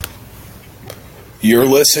You're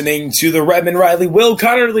listening to the Redmond Riley Will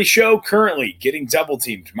Connerly Show, currently getting double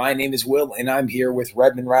teamed. My name is Will, and I'm here with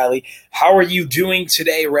Redmond Riley. How are you doing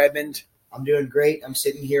today, Redmond? I'm doing great. I'm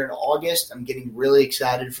sitting here in August. I'm getting really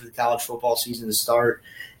excited for the college football season to start.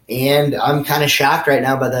 And I'm kind of shocked right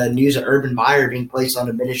now by the news of Urban Meyer being placed on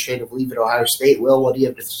administrative leave at Ohio State. Will, what do you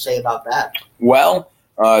have to say about that? Well,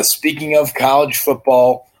 speaking of college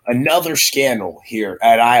football, another scandal here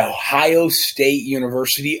at Ohio State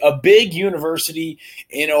University, a big university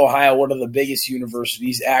in Ohio, one of the biggest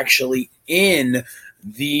universities actually in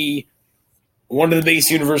one of the biggest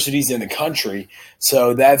universities in the country.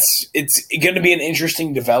 So it's going to be an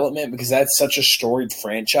interesting development because that's such a storied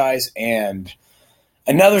franchise and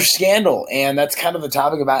another scandal. And that's kind of the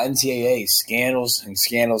topic about NCAA,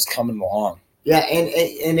 scandals coming along. Yeah,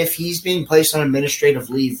 and if he's being placed on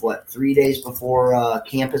administrative leave, 3 days before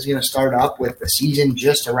camp is going to start up with the season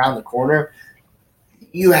just around the corner,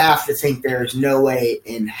 you have to think there's no way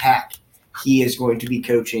in heck he is going to be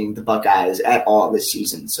coaching the Buckeyes at all this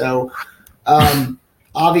season. So,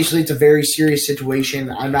 obviously, it's a very serious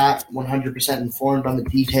situation. I'm not 100% informed on the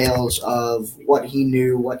details of what he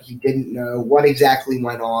knew, what he didn't know, what exactly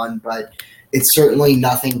went on, but it's certainly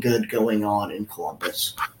nothing good going on in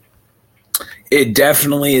Columbus. It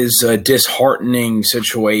definitely is a disheartening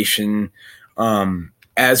situation.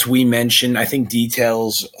 As we mentioned, I think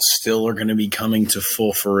details still are going to be coming to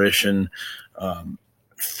full fruition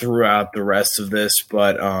throughout the rest of this,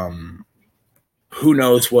 but who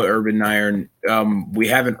knows what Urban Meyer we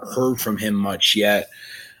haven't heard from him much yet.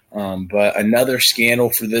 But another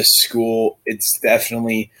scandal for this school. It's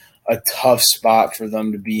definitely a tough spot for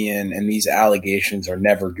them to be in, and these allegations are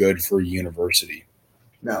never good for a university.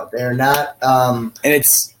 No, they're not.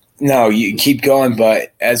 You keep going,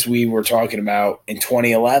 but as we were talking about in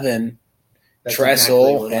 2011,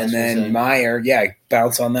 Tressel exactly and then Meyer,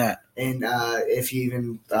 bounce on that. And if you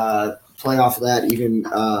even play off of that, even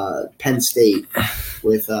Penn State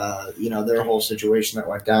with their whole situation that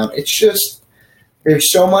went down. It's just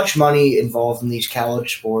there's so much money involved in these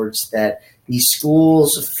college sports that these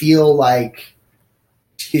schools feel like.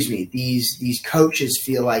 These coaches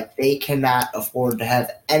feel like they cannot afford to have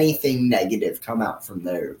anything negative come out from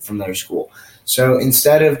their school. So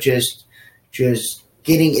instead of just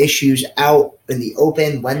getting issues out in the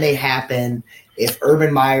open when they happen, if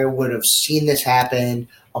Urban Meyer would have seen this happen,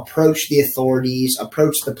 approach the authorities,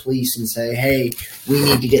 approach the police and say, hey, we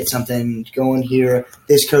need to get something going here.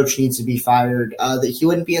 This coach needs to be fired. That he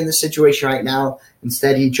wouldn't be in this situation right now.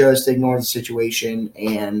 Instead, he chose to ignore the situation,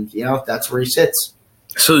 and that's where he sits.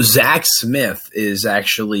 So Zach Smith is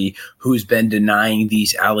actually who's been denying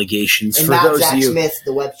these allegations. And for not those Zach of you, Smith,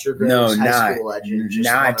 the Webster Groves high school legend.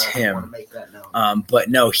 Not him. Want to make that known. But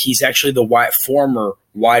no, he's actually the former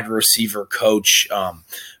wide receiver coach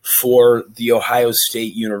for the Ohio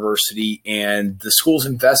State University, and the school's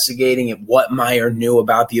investigating what Meyer knew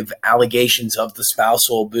about the allegations of the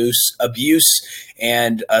spousal abuse.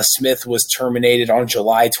 And Smith was terminated on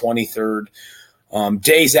July 23rd,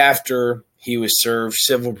 days after he was served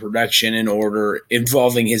civil protection in order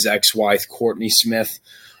involving his ex-wife, Courtney Smith.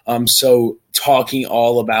 So talking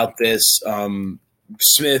all about this,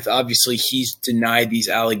 Smith, obviously he's denied these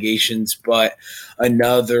allegations, but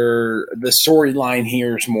the storyline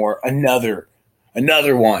here is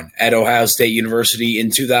another one at Ohio State University in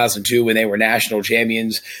 2002 when they were national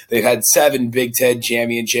champions. They've had 7 Big Ten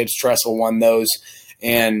championships. Tressel won those.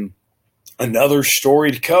 And another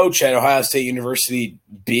storied coach at Ohio State University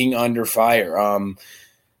being under fire.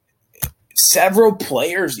 Several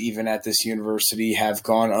players even at this university have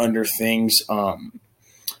gone under things.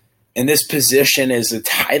 And this position is a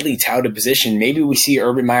highly touted position. Maybe we see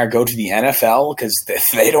Urban Meyer go to the NFL because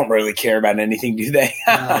they don't really care about anything, do they?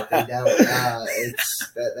 No, they don't.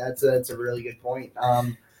 That's a really good point.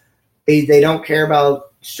 They don't care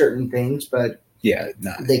about certain things, but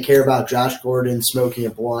they care about Josh Gordon smoking a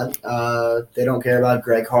blunt. They don't care about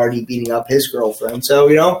Greg Hardy beating up his girlfriend. So,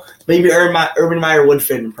 maybe Urban Meyer would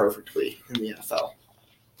fit in perfectly in the NFL.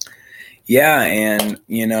 Yeah, and,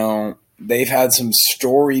 they've had some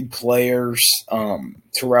storied players.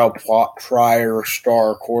 Terrell Pryor,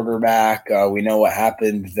 star quarterback. We know what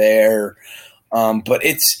happened there. But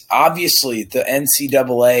it's obviously the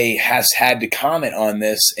NCAA has had to comment on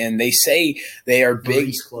this, and they say they are big.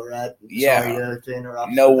 Maurice Clarett, sorry to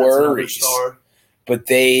interrupt. No worries. But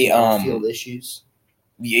they field issues.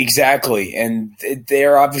 Exactly, and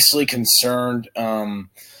they're obviously concerned.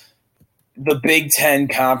 The Big Ten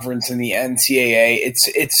Conference and the NCAA,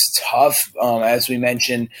 it's tough. As we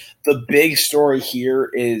mentioned, the big story here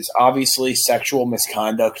is obviously sexual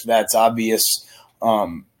misconduct. That's obvious.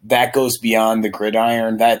 that goes beyond the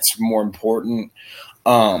gridiron. That's more important.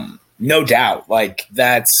 No doubt. Like,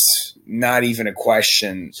 that's not even a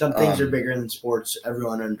question. Some things are bigger than sports.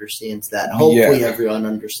 Everyone understands that. Hopefully everyone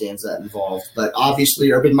understands that involved. But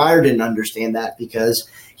obviously Urban Meyer didn't understand that because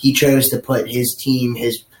he chose to put his team,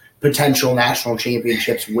 his potential national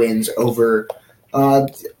championships wins over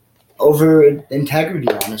integrity,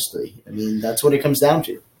 honestly. I mean, that's what it comes down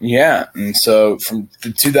to. Yeah, and so from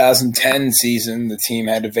the 2010 season, the team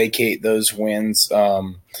had to vacate those wins,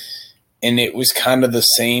 and it was kind of the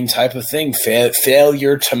same type of thing,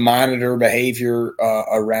 failure to monitor behavior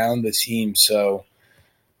around the team. So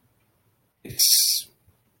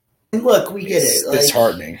look, we get it. It's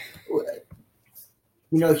disheartening.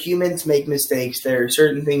 Humans make mistakes. There are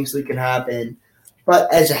certain things that can happen.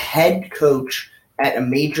 But as a head coach at a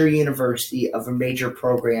major university of a major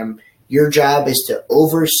program, your job is to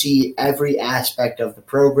oversee every aspect of the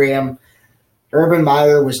program. Urban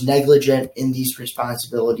Meyer was negligent in these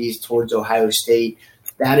responsibilities towards Ohio State.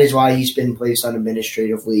 That is why he's been placed on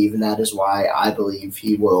administrative leave, and that is why I believe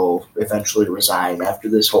he will eventually resign after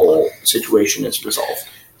this whole situation is resolved.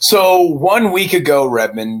 So 1 week ago,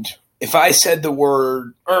 Redmond, if I said the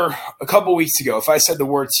word, or a couple weeks ago, if I said the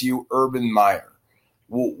word to you, Urban Meyer,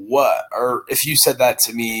 what? Or if you said that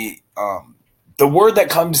to me, the word that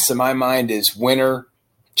comes to my mind is winner,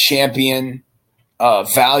 champion,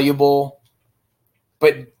 valuable.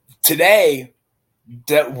 But today,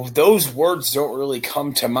 those words don't really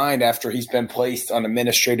come to mind after he's been placed on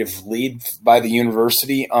administrative leave by the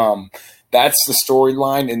university. That's the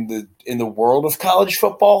storyline in the world of college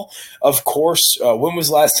football. Of course, when was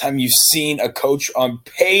the last time you've seen a coach on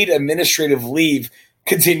paid administrative leave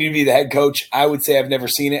continue to be the head coach? I would say I've never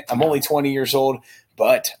seen it. I'm only 20 years old,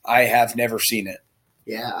 but I have never seen it.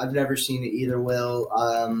 Yeah, I've never seen it either, Will.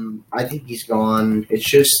 I think he's gone. It's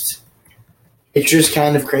just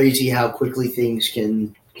kind of crazy how quickly things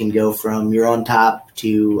can go from you're on top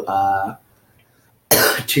to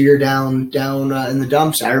you're down in the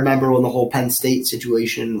dumps. I remember when the whole Penn State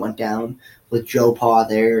situation went down with Joe Pa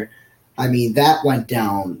there. I mean, that went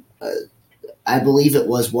down. I believe it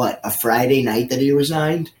was a Friday night that he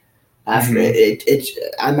resigned. After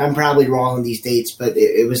I'm probably wrong on these dates, but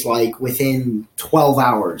it was like within 12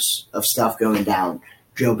 hours of stuff going down,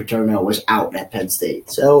 Joe Paterno was out at Penn State.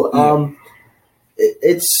 So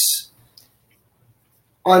it's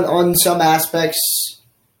on some aspects,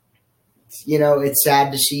 it's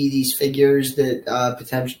sad to see these figures that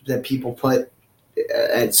that people put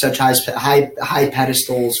at such high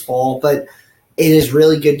pedestals fall, but it is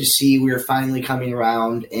really good to see we're finally coming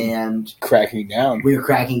around and cracking down. We're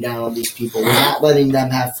cracking down on these people. We're not letting them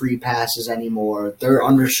have free passes anymore. They're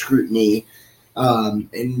under scrutiny, and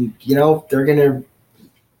they're gonna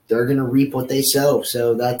reap what they sow.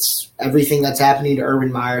 So that's everything that's happening to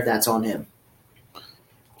Urban Meyer. That's on him.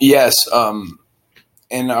 Yes,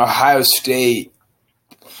 in Ohio State,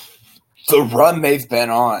 the run they've been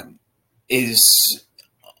on is,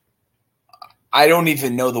 I don't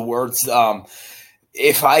even know the words.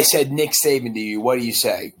 If I said Nick Saban to you, what do you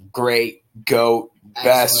say? Great, GOAT,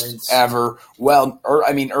 best Excellence. ever. Well,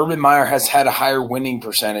 Urban Meyer has had a higher winning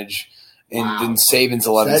percentage than Saban's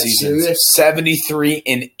 11 seasons. Serious?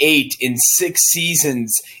 73-8 in 6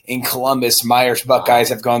 seasons in Columbus. Meyer's Buckeyes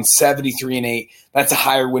have gone 73-8. That's a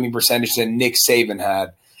higher winning percentage than Nick Saban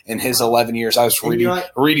had in his 11 years. I was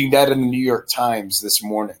reading that in the New York Times this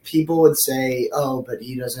morning. People would say, "Oh, but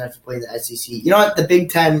he doesn't have to play the SEC." You know what? The Big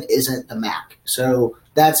Ten isn't the MAC, so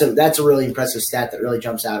that's a really impressive stat that really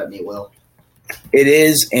jumps out at me, Will. It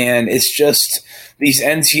is, and it's just these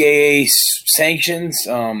NCAA sanctions.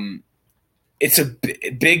 It's a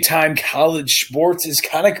big time college sports is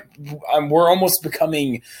kind of we're almost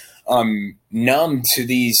becoming numb to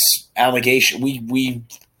these allegations.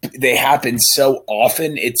 They happen so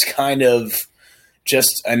often. It's kind of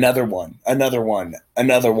just another one. As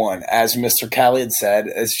Mr. Khalid said,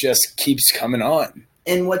 it just keeps coming on.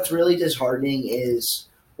 And what's really disheartening is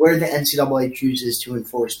where the NCAA chooses to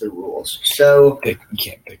enforce their rules. So you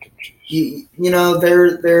can't pick and choose.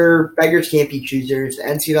 They're beggars can't be choosers. The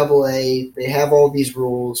NCAA, they have all these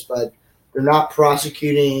rules, but they're not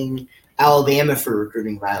prosecuting Alabama for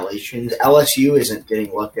recruiting violations. LSU isn't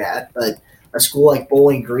getting looked at, but a school like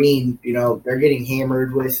Bowling Green, they're getting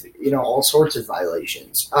hammered with, all sorts of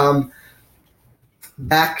violations.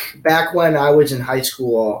 Back when I was in high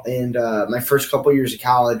school and my first couple years of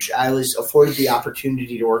college, I was afforded the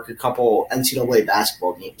opportunity to work a couple NCAA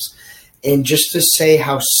basketball games. And just to say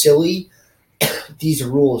how silly these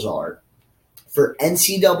rules are, for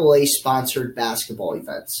NCAA-sponsored basketball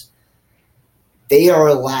events, they are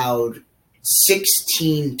allowed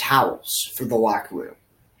 16 towels for the locker room.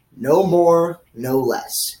 No more, no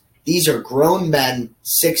less. These are grown men,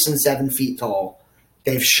 6 and 7 feet tall.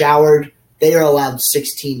 They've showered. They are allowed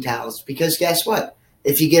 16 towels because guess what?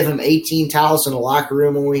 If you give them 18 towels in a locker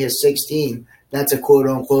room when we have 16, that's a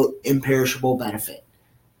quote-unquote imperishable benefit.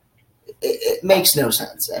 It makes no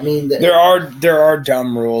sense. I mean, there are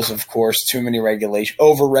dumb rules, of course, too many regulation,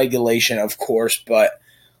 over-regulation, of course, but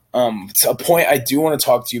a point I do want to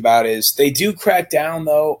talk to you about is they do crack down,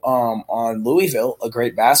 though, on Louisville, a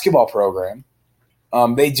great basketball program.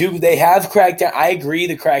 They have cracked down. I agree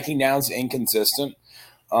the cracking down is inconsistent,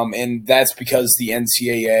 and that's because the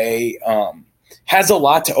NCAA has a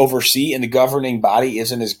lot to oversee, and the governing body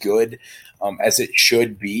isn't as good as it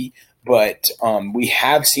should be. But we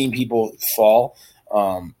have seen people fall.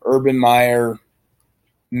 Urban Meyer,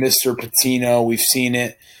 Mr. Patino, we've seen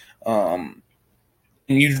it.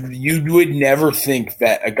 You would never think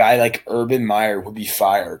that a guy like Urban Meyer would be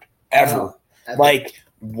fired ever. No, like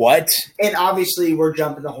what? And obviously, we're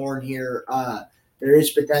jumping the horn here. There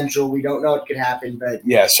is potential. We don't know what could happen, but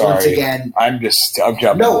yeah, sorry. Once again, I'm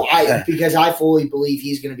jumping. No, because I fully believe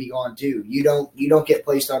he's going to be gone too. You don't get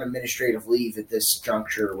placed on administrative leave at this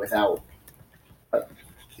juncture without.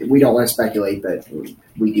 We don't want to speculate, but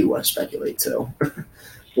we do want to speculate. So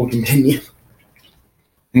we'll continue.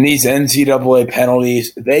 And these NCAA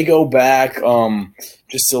penalties, they go back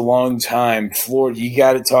just a long time. Florida, you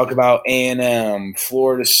got to talk about A&M,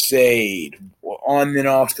 Florida State, on and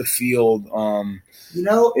off the field.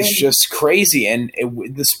 It's just crazy. And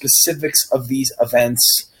the specifics of these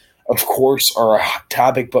events, of course, are a hot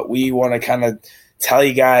topic. But we want to kind of tell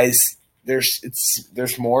you guys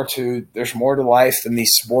there's more to life than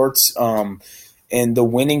these sports. And the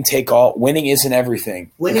winning isn't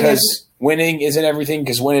everything. Winning isn't everything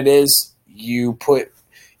because when it is, you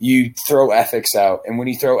throw ethics out, and when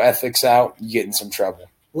you throw ethics out, you get in some trouble.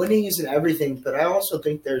 Winning isn't everything, but I also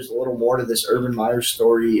think there's a little more to this Urban Meyer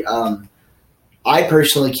story. I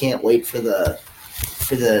personally can't wait for the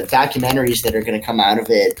documentaries that are going to come out of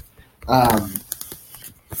it.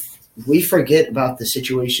 We forget about the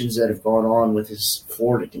situations that have gone on with his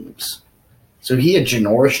Florida teams. So he had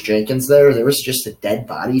Janoris Jenkins there. There was just a dead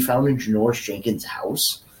body found in Janoris Jenkins'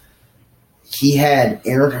 house. He had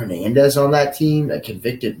Aaron Hernandez on that team, a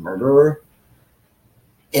convicted murderer.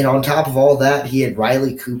 And on top of all that, he had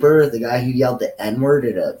Riley Cooper, the guy who yelled the N-word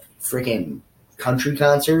at a freaking country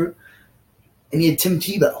concert. And he had Tim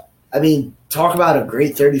Tebow. I mean, talk about a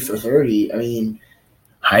great 30 for 30. I mean,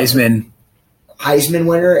 Heisman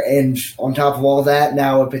winner. And on top of all that,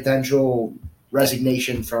 now a potential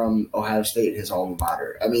resignation from Ohio State, his alma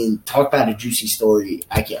mater. I mean, talk about a juicy story.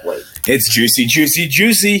 I can't wait. It's juicy, juicy,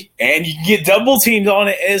 juicy. And you can get double teamed on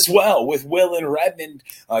it as well with Will and Redmond.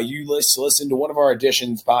 You listen to one of our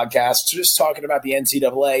Editions podcasts just talking about the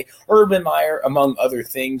NCAA, Urban Meyer, among other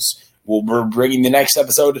things. We're bringing the next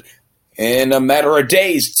episode in a matter of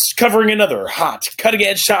days, covering another hot,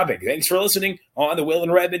 cutting-edge topic. Thanks for listening on the Will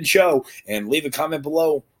and Redmond Show. And leave a comment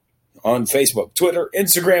below on Facebook, Twitter,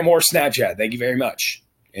 Instagram, or Snapchat. Thank you very much.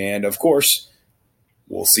 And, of course,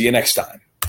 we'll see you next time.